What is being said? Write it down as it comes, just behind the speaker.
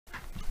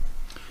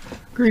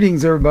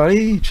Greetings,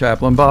 everybody.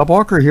 Chaplain Bob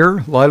Walker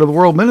here, Light of the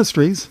World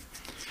Ministries.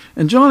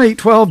 In John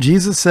 8:12,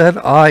 Jesus said,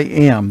 I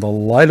am the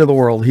light of the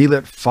world. He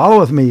that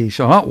followeth me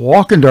shall not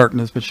walk in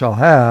darkness, but shall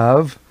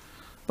have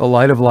the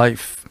light of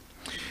life.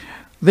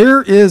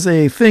 There is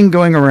a thing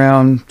going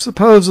around,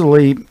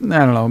 supposedly,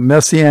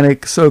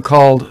 messianic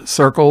so-called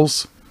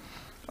circles.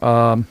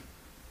 I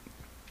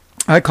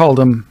called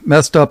them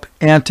messed up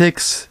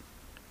antics,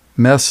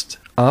 messed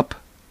up,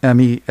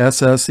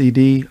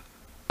 M-E-S-S-E-D,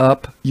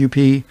 up,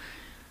 U-P,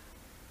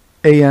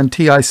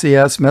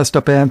 A-N-T-I-C-S, messed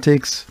up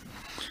antics,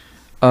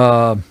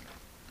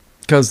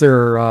 because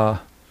they're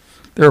I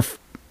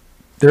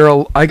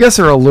guess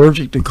they're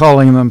allergic to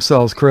calling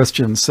themselves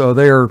Christians. So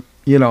they're,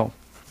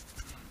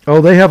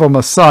 they have a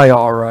Messiah,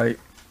 all right,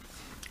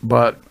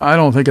 but I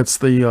don't think it's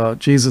the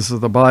Jesus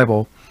of the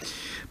Bible.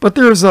 But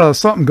there's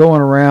something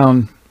going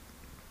around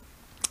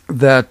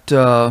that,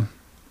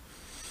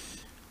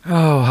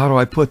 how do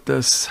I put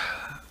this?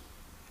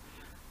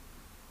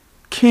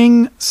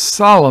 King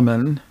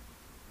Solomon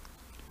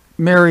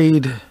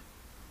married,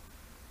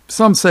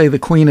 some say the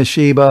Queen of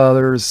Sheba,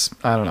 others,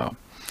 I don't know.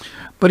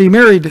 But he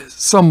married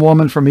some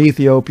woman from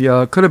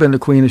Ethiopia. Could have been the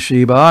Queen of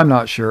Sheba, I'm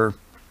not sure.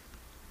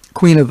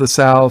 Queen of the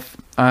South,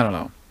 I don't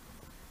know.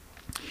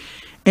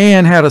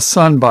 And had a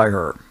son by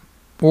her,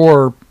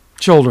 or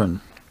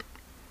children.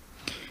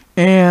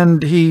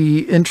 And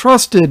he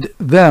entrusted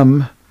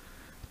them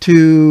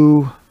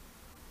to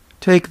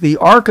take the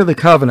Ark of the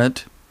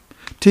Covenant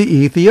to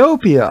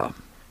Ethiopia.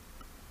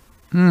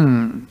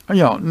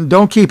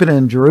 Don't keep it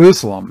in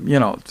Jerusalem.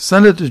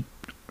 Send it to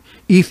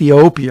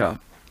Ethiopia.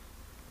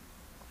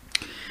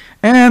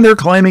 And they're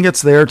claiming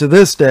it's there to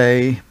this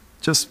day,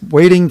 just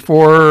waiting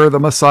for the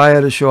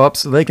Messiah to show up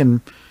so they can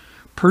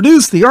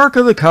produce the Ark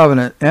of the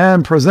Covenant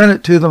and present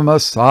it to the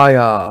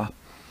Messiah.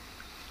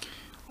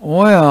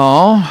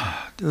 Well,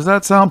 does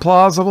that sound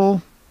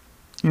plausible?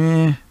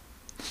 Well,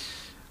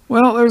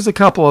 there's a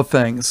couple of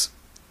things.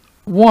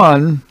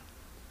 One,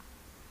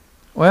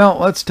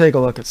 let's take a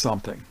look at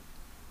something.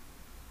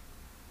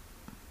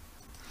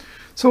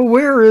 So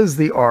where is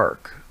the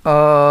ark?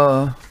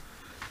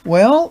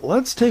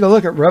 Let's take a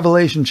look at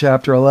Revelation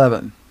chapter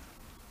 11.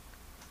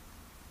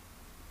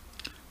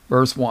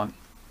 Verse 1.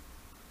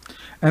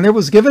 And there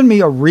was given me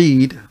a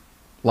reed,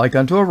 like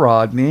unto a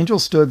rod, and the angel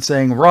stood,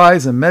 saying,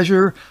 Rise and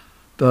measure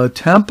the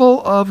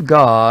temple of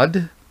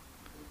God,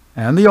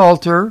 and the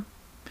altar,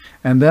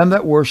 and them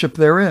that worship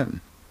therein.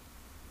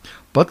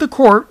 But the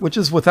court, which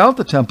is without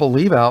the temple,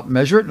 leave out,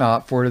 measure it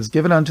not, for it is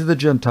given unto the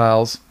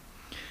Gentiles.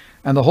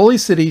 And the holy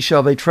city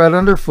shall they tread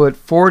under foot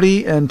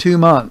 42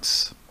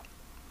 months.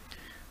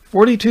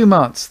 42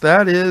 months.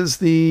 That is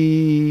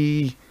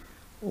the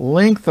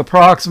length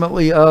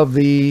approximately of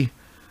the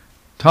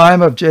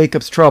time of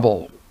Jacob's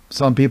trouble.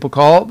 Some people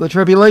call it the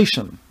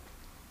tribulation.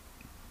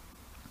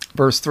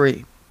 Verse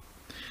 3.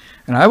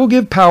 And I will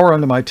give power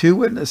unto my two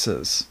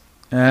witnesses.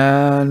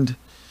 And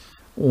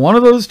one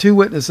of those two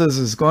witnesses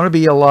is going to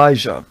be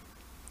Elijah.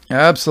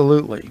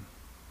 Absolutely.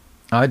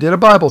 I did a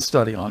Bible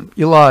study on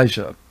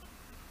Elijah.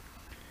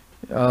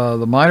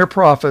 The minor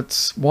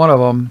prophets, one of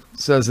them,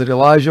 says that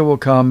Elijah will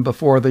come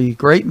before the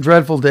great and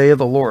dreadful day of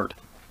the Lord.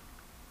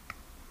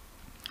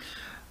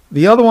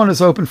 The other one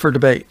is open for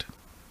debate.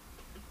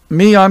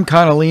 Me, I'm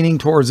kind of leaning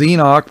towards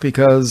Enoch,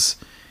 because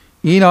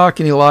Enoch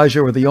and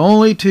Elijah were the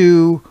only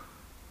two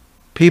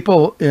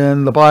people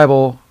in the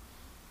Bible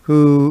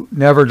who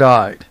never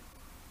died.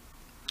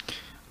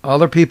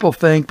 Other people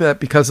think that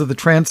because of the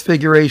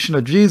transfiguration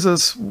of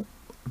Jesus,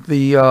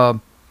 they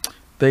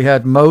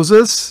had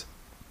Moses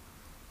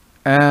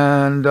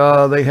and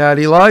they had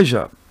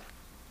Elijah.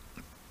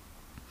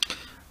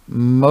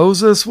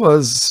 Moses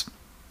was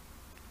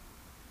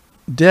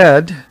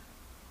dead,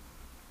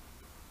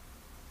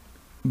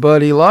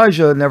 but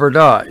Elijah never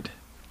died.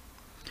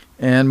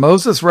 And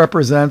Moses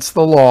represents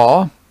the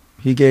law.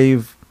 He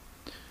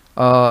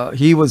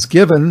was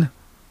given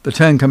the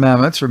Ten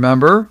Commandments,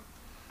 remember?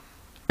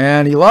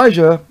 And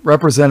Elijah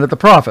represented the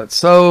prophets.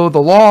 So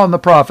the law and the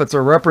prophets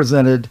are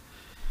represented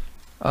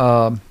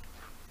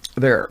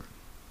there.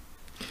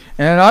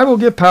 And I will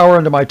give power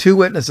unto my two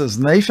witnesses,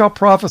 and they shall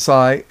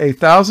prophesy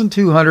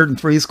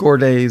 1,260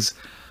 days,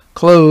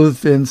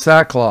 clothed in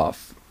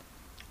sackcloth,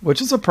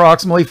 which is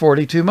approximately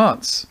 42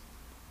 months.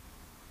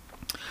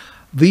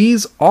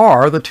 These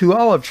are the two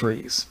olive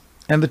trees,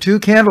 and the two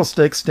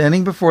candlesticks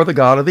standing before the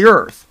God of the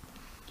earth.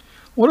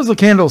 What does a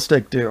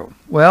candlestick do?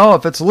 Well,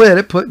 if it's lit,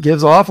 it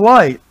gives off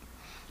light.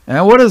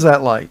 And what is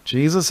that light?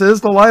 Jesus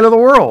is the light of the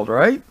world,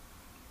 right?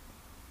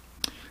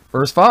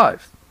 Verse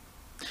 5.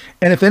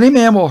 And if any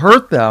man will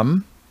hurt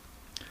them,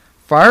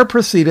 fire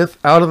proceedeth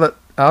out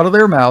of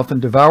their mouth,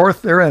 and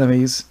devoureth their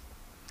enemies.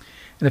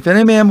 And if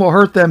any man will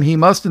hurt them, he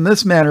must in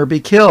this manner be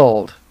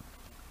killed.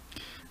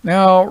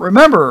 Now,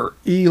 remember,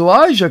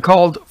 Elijah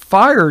called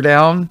fire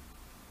down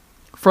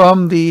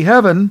from the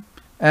heaven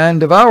and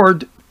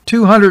devoured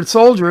 200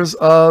 soldiers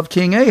of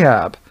King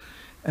Ahab.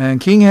 And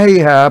King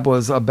Ahab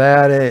was a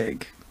bad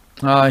egg.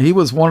 He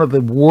was one of the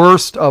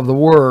worst of the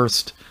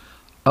worst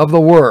of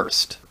the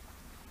worst.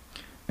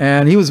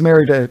 And he was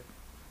married to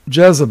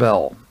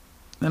Jezebel.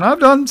 And I've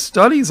done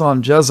studies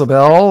on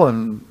Jezebel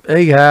and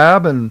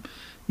Ahab and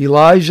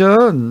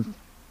Elijah, and,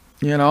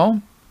 you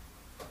know,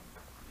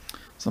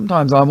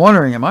 sometimes I'm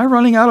wondering, am I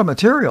running out of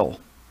material?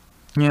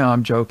 Yeah,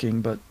 I'm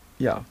joking, but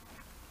yeah.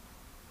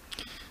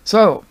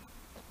 So,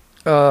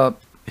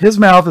 his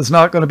mouth is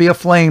not going to be a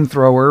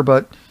flamethrower,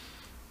 but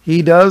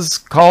he does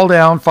call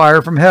down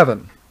fire from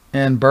heaven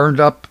and burned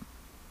up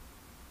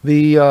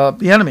the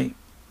enemy.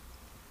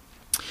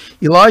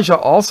 Elijah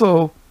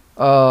also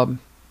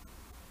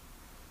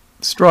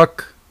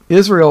struck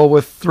Israel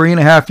with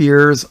 3.5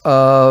 years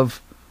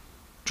of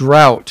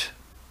drought.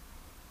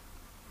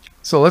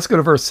 So let's go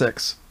to verse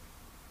 6.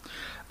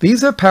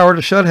 These have power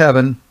to shut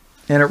heaven,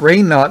 and it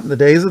rain not in the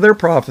days of their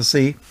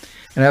prophecy,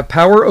 and have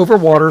power over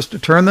waters to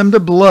turn them to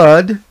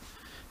blood.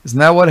 Isn't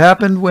that what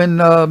happened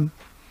when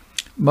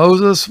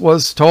Moses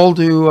was told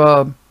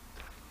to,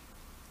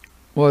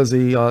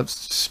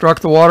 struck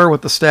the water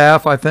with the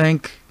staff, I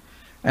think,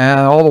 and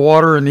all the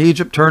water in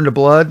Egypt turned to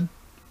blood?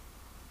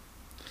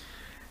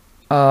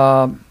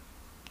 All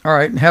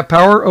right, and have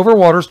power over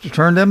waters to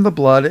turn them to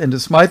blood, and to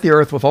smite the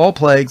earth with all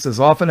plagues as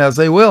often as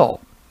they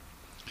will.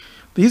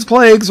 These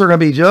plagues are going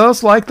to be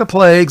just like the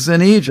plagues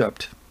in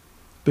Egypt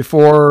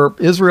before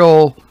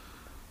Israel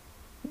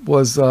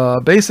was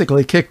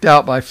basically kicked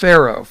out by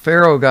Pharaoh.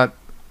 Pharaoh got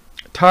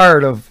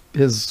tired of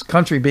his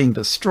country being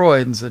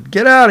destroyed and said,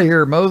 "Get out of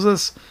here,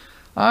 Moses.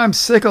 I'm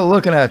sick of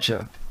looking at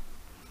you."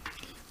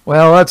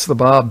 Well, that's the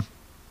Bob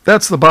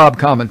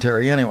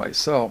commentary anyway.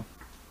 So,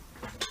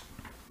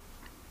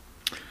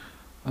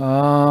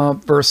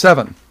 verse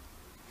 7.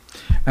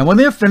 And when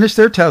they have finished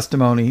their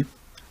testimony,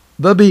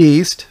 the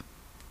beast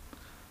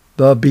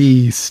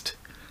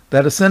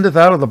that ascendeth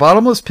out of the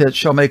bottomless pit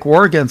shall make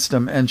war against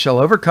them, and shall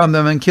overcome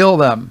them and kill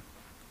them.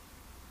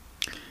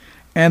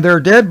 And their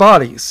dead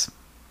bodies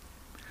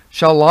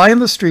shall lie in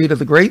the street of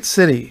the great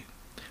city,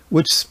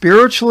 which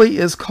spiritually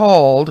is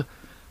called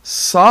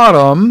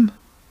Sodom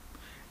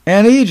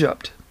and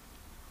Egypt.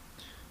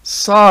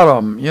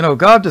 Sodom, you know,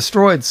 God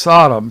destroyed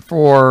Sodom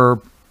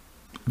for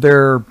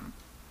their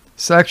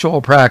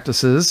sexual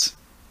practices,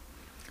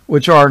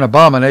 which are an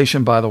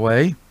abomination, by the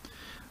way.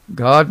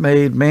 God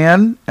made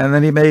man, and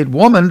then he made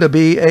woman to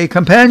be a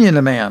companion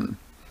to man.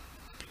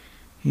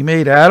 He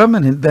made Adam,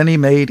 and then he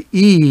made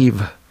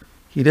Eve.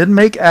 He didn't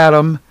make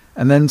Adam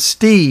and then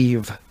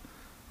Steve.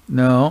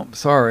 No,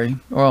 sorry.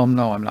 Well,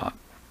 no, I'm not.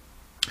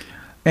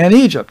 And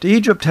Egypt.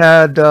 Egypt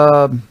had,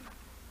 I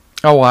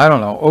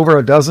don't know, over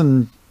a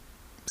dozen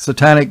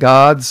satanic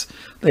gods.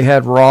 They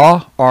had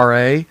Ra,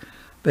 R-A.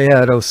 They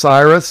had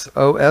Osiris,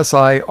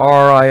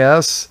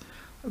 O-S-I-R-I-S.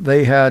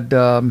 They had,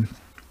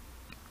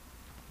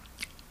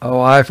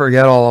 I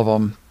forget all of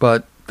them,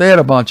 but they had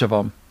a bunch of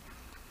them.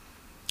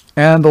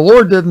 And the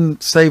Lord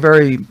didn't say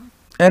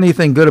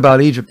anything good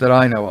about Egypt that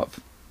I know of.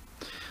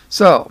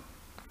 So,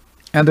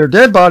 and their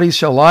dead bodies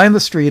shall lie in the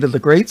street of the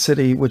great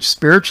city, which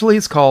spiritually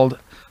is called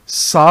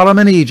Sodom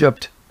and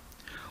Egypt,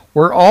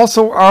 where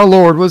also our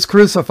Lord was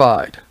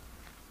crucified.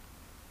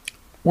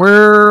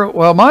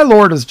 Well, my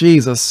Lord is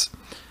Jesus.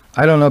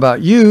 I don't know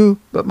about you,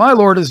 but my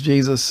Lord is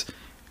Jesus,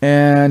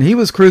 and he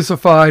was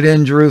crucified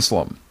in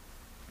Jerusalem,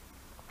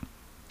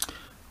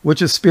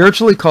 which is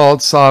spiritually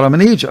called Sodom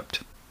and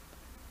Egypt.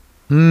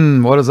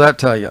 What does that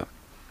tell you?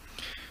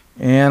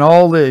 And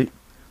all the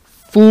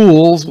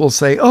fools will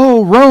say,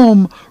 "Oh,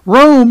 Rome,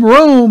 Rome,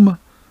 Rome."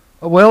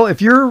 Well,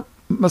 if you're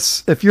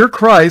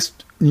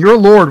Christ, your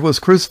Lord was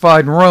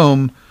crucified in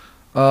Rome,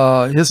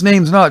 his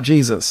name's not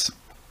Jesus.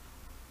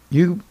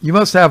 You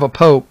must have a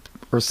pope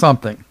or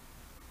something.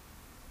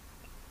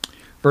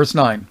 Verse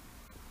 9.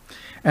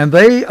 And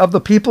they of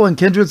the people and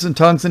kindreds and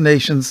tongues and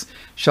nations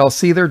shall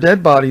see their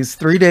dead bodies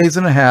 3 days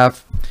and a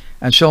half,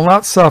 and shall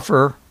not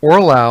suffer or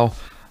allow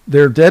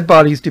their dead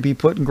bodies to be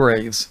put in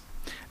graves.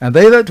 And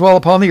they that dwell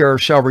upon the earth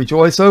shall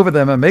rejoice over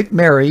them and make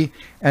merry,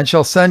 and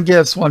shall send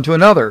gifts one to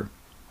another.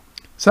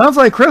 Sounds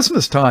like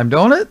Christmas time,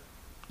 don't it?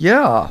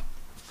 Yeah.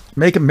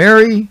 Making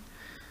merry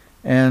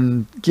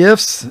and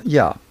gifts,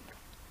 yeah.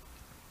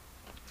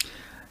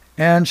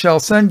 And shall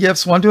send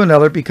gifts one to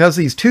another, because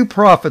these two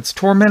prophets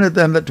tormented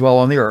them that dwell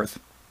on the earth.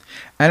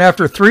 And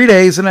after 3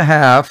 days and a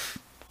half,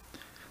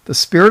 the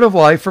Spirit of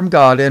life from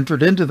God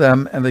entered into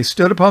them, and they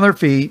stood upon their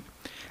feet,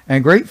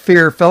 and great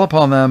fear fell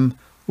upon them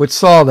which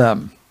saw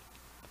them.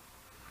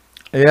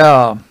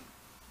 Yeah.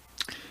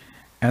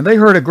 And they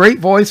heard a great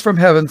voice from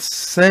heaven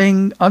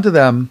saying unto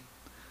them,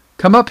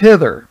 Come up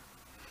hither.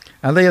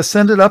 And they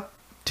ascended up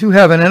to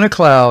heaven in a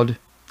cloud,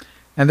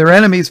 and their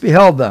enemies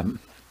beheld them.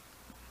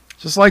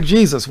 Just like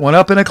Jesus went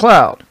up in a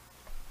cloud.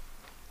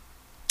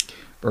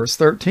 Verse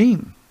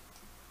 13.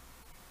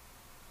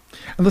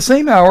 In the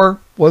same hour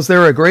was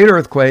there a great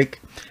earthquake,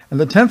 and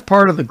the 10th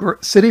part of the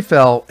city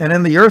fell, and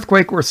in the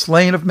earthquake were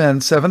slain of men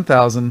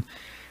 7,000,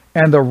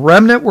 and the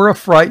remnant were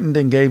affrighted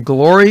and gave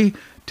glory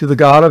to the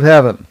God of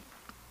heaven.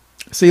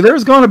 See,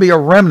 there's going to be a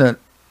remnant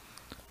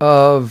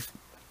of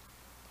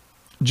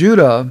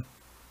Judah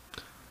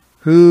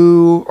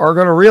who are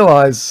going to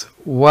realize,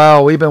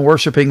 wow, we've been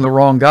worshiping the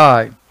wrong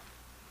guy.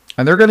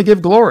 And they're going to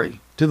give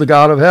glory to the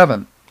God of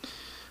heaven.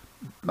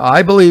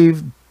 I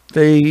believe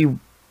they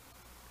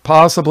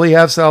possibly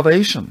have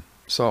salvation.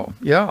 So,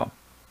 yeah.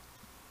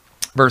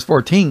 Verse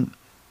 14.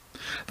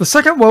 The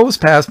second woe is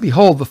past.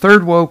 Behold, the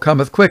third woe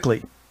cometh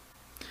quickly.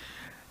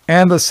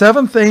 And the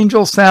seventh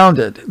angel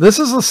sounded. This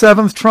is the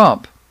seventh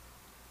trump.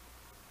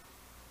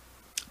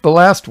 The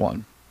last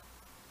one.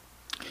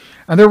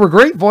 And there were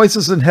great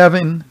voices in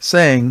heaven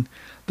saying,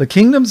 the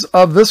kingdoms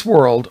of this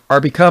world are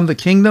become the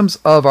kingdoms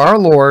of our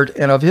Lord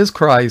and of his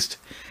Christ,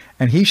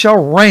 and he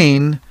shall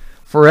reign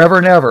forever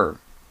and ever.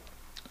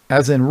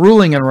 As in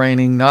ruling and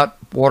reigning, not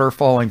water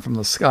falling from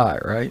the sky,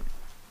 right?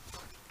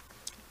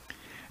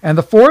 And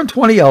the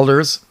 24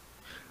 elders,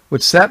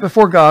 which sat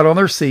before God on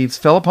their seats,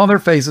 fell upon their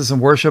faces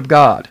and worshiped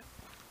God.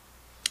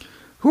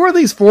 Who are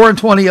these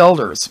 24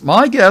 elders?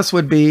 My guess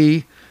would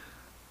be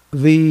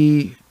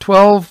the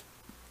 12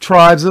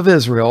 tribes of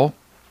Israel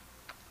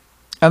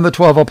and the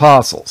 12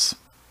 apostles.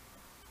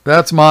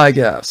 That's my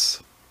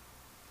guess.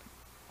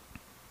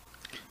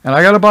 And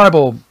I got a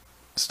Bible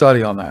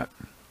study on that.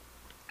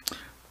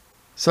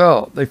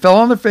 So they fell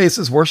on their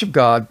faces, worshiped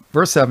God,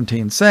 verse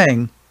 17,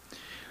 saying,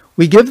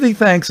 we give thee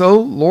thanks, O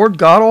Lord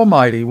God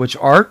Almighty, which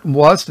art and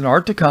wast and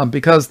art to come,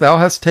 because thou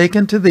hast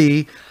taken to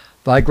thee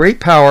thy great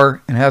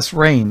power and hast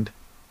reigned.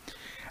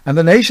 And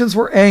the nations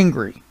were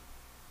angry,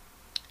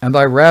 and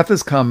thy wrath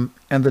is come,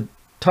 and the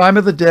time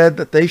of the dead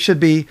that they should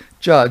be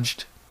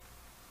judged,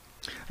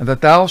 and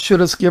that thou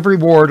shouldest give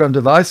reward unto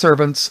thy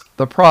servants,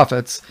 the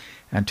prophets,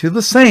 and to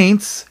the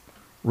saints,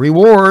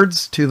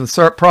 rewards to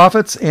the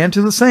prophets and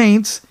to the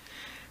saints,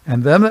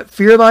 and them that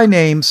fear thy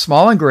name,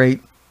 small and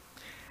great,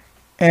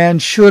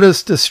 and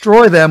shouldest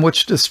destroy them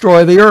which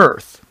destroy the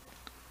earth.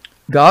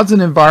 God's an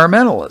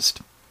environmentalist.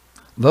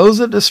 Those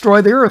that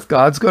destroy the earth,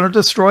 God's going to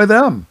destroy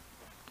them.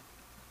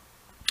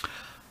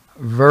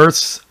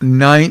 Verse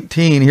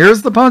 19.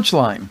 Here's the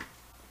punchline.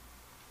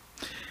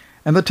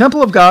 And the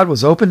temple of God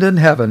was opened in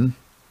heaven,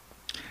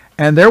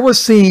 and there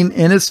was seen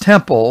in his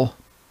temple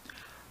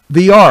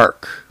the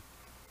ark.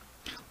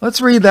 Let's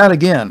read that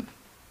again.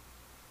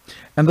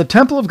 And the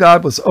temple of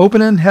God was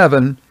open in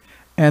heaven,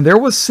 and there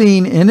was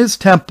seen in his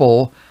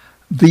temple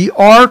the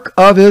ark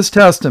of his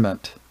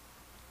testament.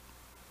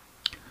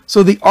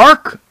 So the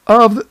ark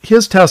of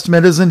his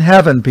testament is in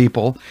heaven,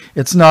 people.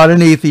 It's not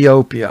in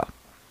Ethiopia.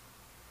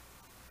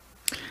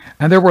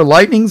 And there were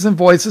lightnings and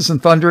voices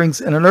and thunderings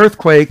and an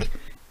earthquake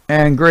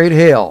and great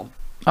hail.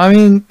 I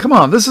mean, come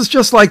on. This is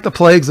just like the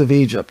plagues of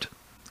Egypt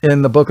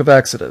in the book of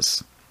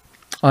Exodus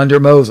under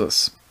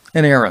Moses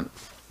and Aaron.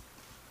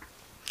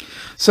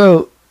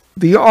 So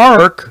the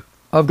ark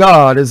of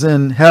God is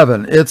in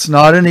heaven. It's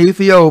not in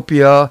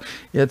Ethiopia.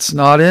 It's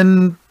not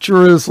in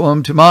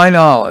Jerusalem, to my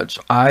knowledge.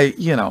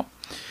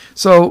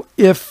 So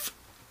if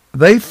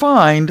they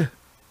find,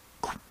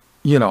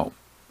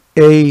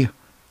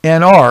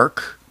 an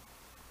ark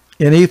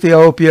in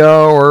Ethiopia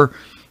or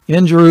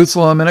in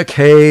Jerusalem in a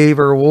cave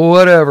or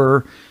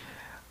whatever,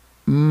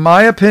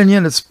 my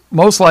opinion, it's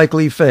most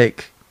likely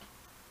fake.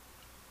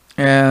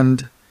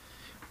 And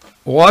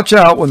watch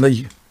out when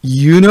the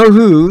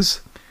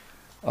you-know-who's,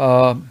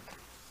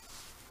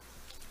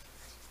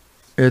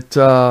 it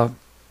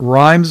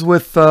rhymes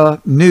with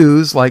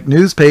news, like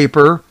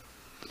newspaper,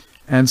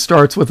 and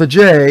starts with a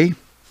J.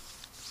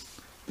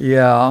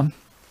 Yeah.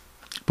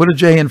 Put a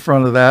J in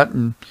front of that,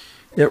 and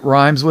it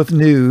rhymes with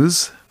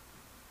news.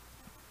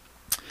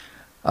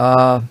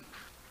 Yeah,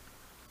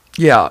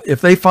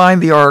 if they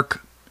find the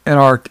ark,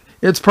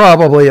 it's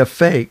probably a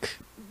fake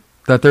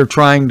that they're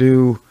trying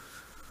to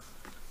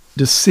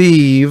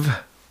deceive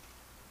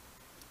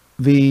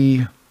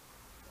the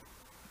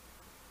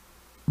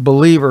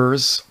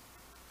believers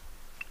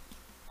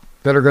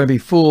that are going to be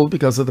fooled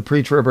because of the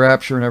pre-trib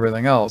rapture and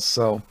everything else.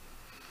 So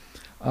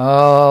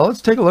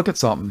let's take a look at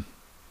something.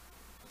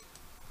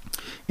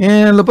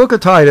 In the book of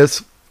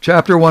Titus,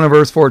 chapter 1 and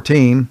verse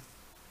 14,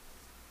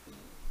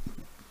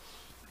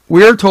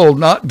 we are told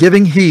not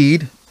giving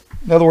heed,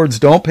 in other words,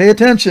 don't pay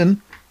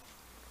attention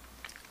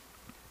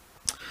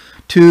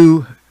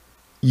to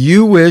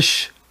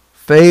you-wish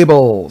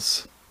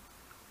fables.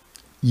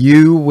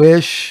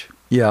 You-wish,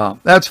 yeah,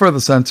 that's for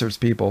the censors,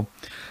 people.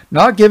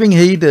 Not giving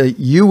heed to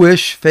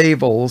you-wish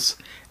fables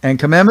and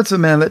commandments of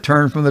men that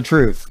turn from the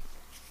truth.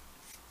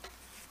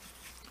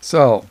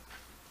 So,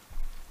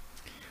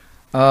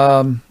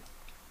 and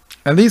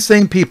these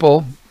same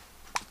people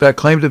that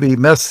claim to be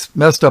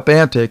messed up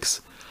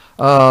antics,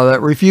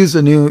 that refuse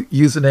to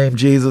use the name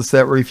Jesus,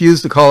 that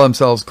refuse to call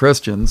themselves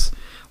Christians,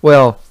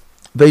 well,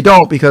 they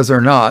don't because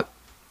they're not,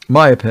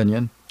 my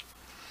opinion.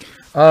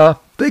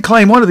 They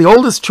claim one of the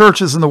oldest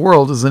churches in the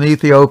world is in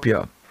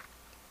Ethiopia.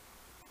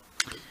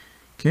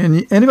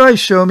 Can anybody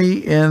show me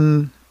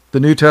in the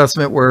New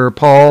Testament where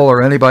Paul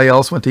or anybody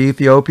else went to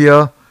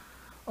Ethiopia?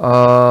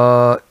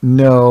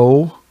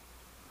 No.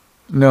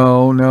 He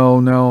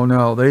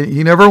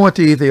never went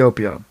to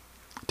Ethiopia,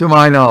 to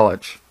my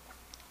knowledge,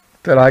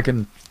 that I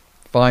can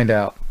find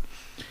out.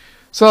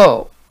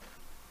 So,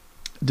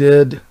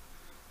 did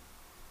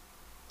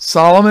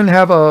Solomon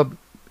have a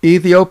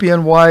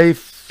Ethiopian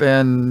wife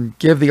and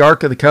give the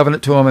Ark of the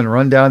Covenant to him and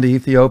run down to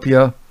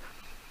Ethiopia?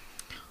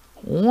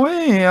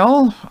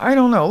 Well, I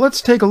don't know.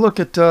 Let's take a look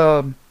at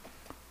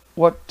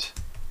what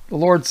the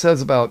Lord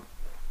says about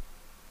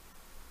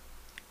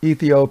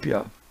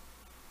Ethiopia.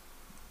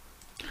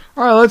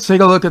 All right, let's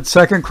take a look at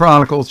 2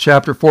 Chronicles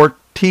chapter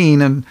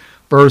 14 and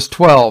verse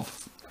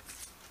 12.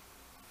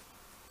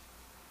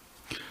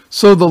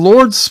 So the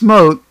Lord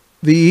smote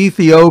the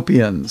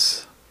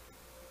Ethiopians.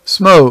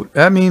 Smote,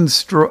 that means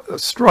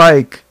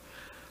strike.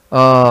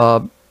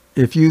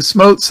 If you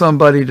smote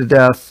somebody to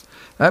death,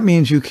 that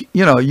means you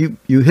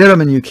hit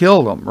them and you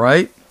killed them,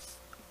 right?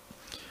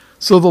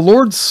 So the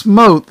Lord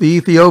smote the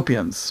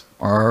Ethiopians.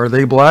 Are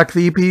they black,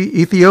 the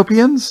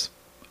Ethiopians?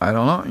 I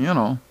don't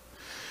know.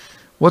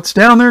 What's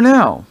down there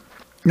now?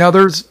 Now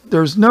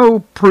there's no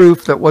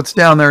proof that what's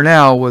down there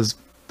now was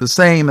the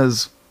same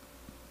as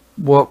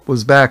what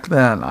was back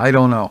then. I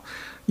don't know.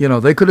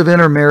 They could have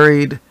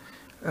intermarried.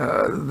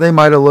 They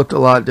might have looked a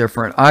lot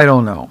different. I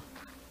don't know.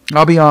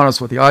 I'll be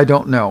honest with you. I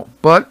don't know.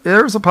 But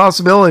there's a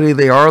possibility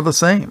they are the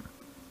same.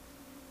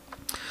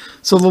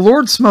 So the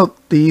Lord smote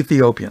the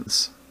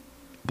Ethiopians,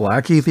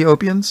 black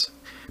Ethiopians,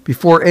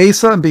 before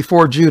Asa and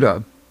before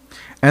Judah,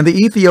 and the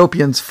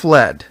Ethiopians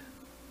fled.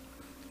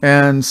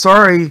 And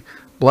sorry,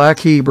 black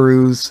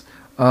Hebrews,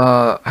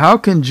 how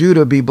can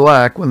Judah be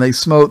black when they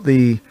smote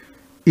the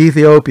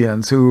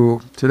Ethiopians,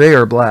 who today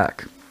are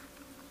black?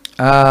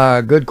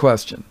 Good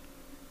question.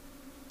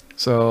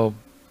 So,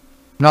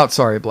 not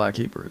sorry, black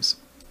Hebrews.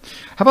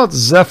 How about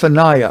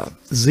Zephaniah,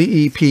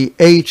 Zephaniah,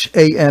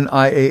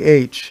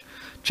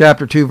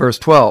 chapter 2, verse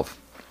 12?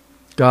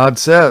 God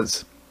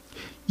says,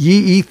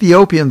 Ye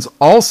Ethiopians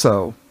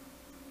also,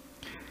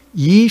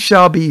 ye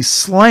shall be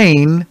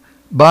slain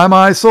by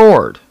my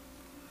sword.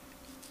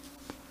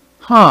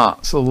 So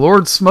the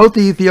Lord smote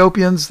the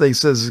Ethiopians. They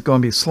says it's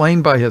going to be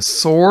slain by his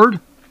sword.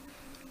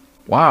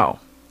 Wow.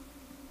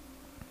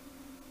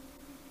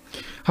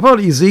 How about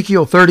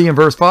Ezekiel 30 and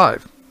verse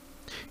 5?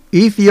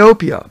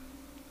 Ethiopia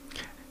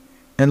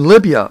and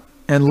Libya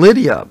and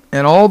Lydia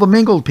and all the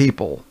mingled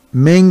people,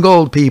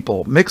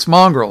 mixed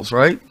mongrels,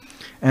 right?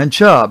 And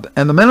Chub,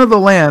 and the men of the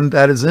land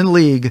that is in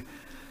league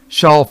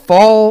shall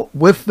fall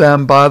with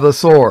them by the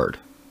sword.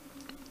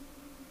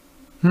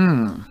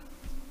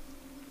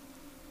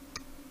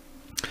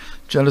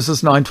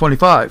 Genesis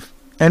 9:25.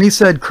 And he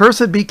said,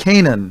 Cursed be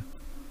Canaan,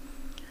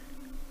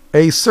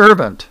 a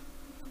servant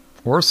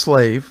or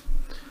slave,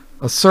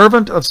 a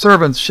servant of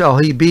servants shall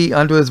he be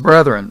unto his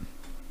brethren.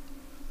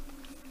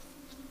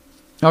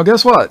 Now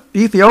guess what?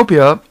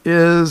 Ethiopia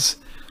is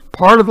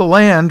part of the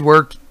land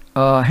where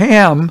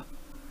Ham,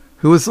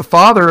 who is the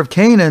father of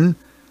Canaan,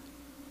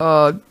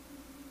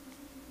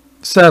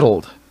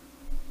 settled.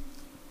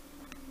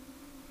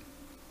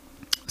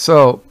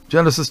 So,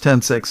 Genesis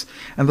 10:6.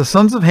 And the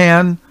sons of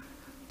Ham,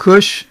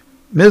 Cush,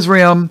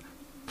 Mizraim,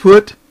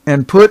 Put,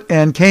 and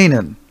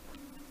Canaan.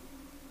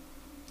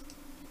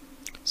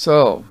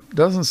 So,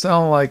 doesn't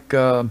sound like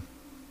the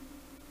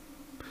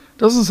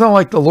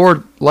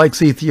Lord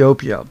likes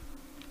Ethiopia.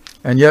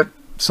 And yet,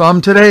 some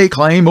today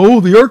claim,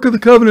 the Ark of the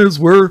Covenant is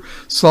where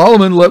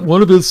Solomon let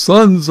one of his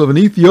sons of an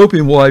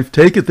Ethiopian wife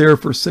take it there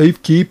for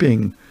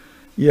safekeeping.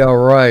 Yeah,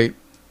 right.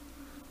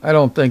 I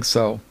don't think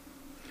so.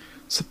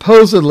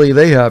 Supposedly,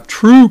 they have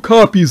true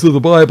copies of the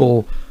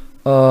Bible.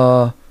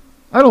 I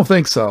don't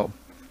think so.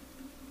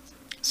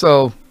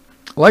 So,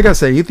 like I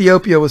say,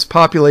 Ethiopia was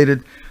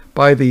populated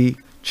by the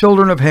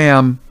children of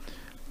Ham,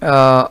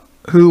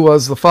 who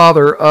was the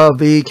father of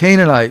the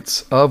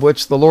Canaanites, of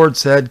which the Lord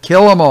said,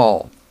 kill them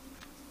all.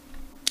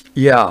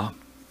 Yeah.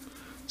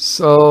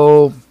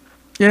 So,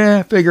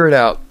 yeah, figure it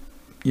out.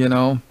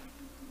 Don't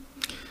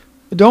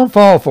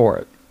fall for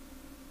it.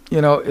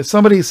 If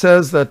somebody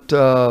says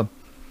that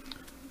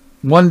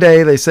one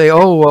day they say,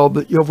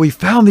 we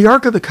found the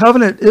Ark of the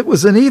Covenant, it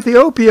was in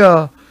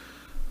Ethiopia.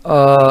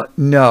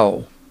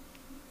 No.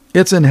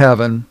 It's in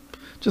heaven,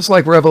 just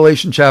like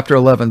Revelation chapter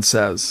 11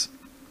 says.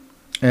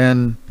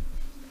 And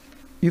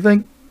you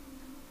think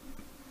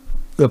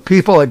the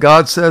people that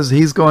God says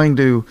he's going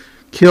to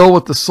kill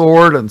with the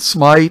sword and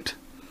smite,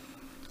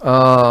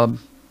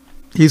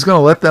 he's going to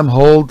let them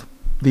hold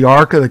the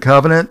Ark of the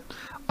Covenant?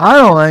 I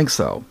don't think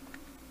so.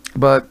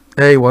 But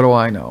hey, what do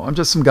I know? I'm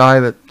just some guy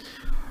that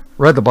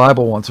read the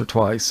Bible once or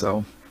twice.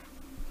 So,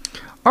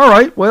 all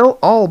right, well,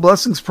 all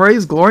blessings,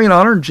 praise, glory, and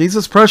honor in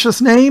Jesus'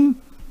 precious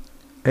name.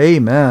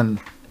 Amen.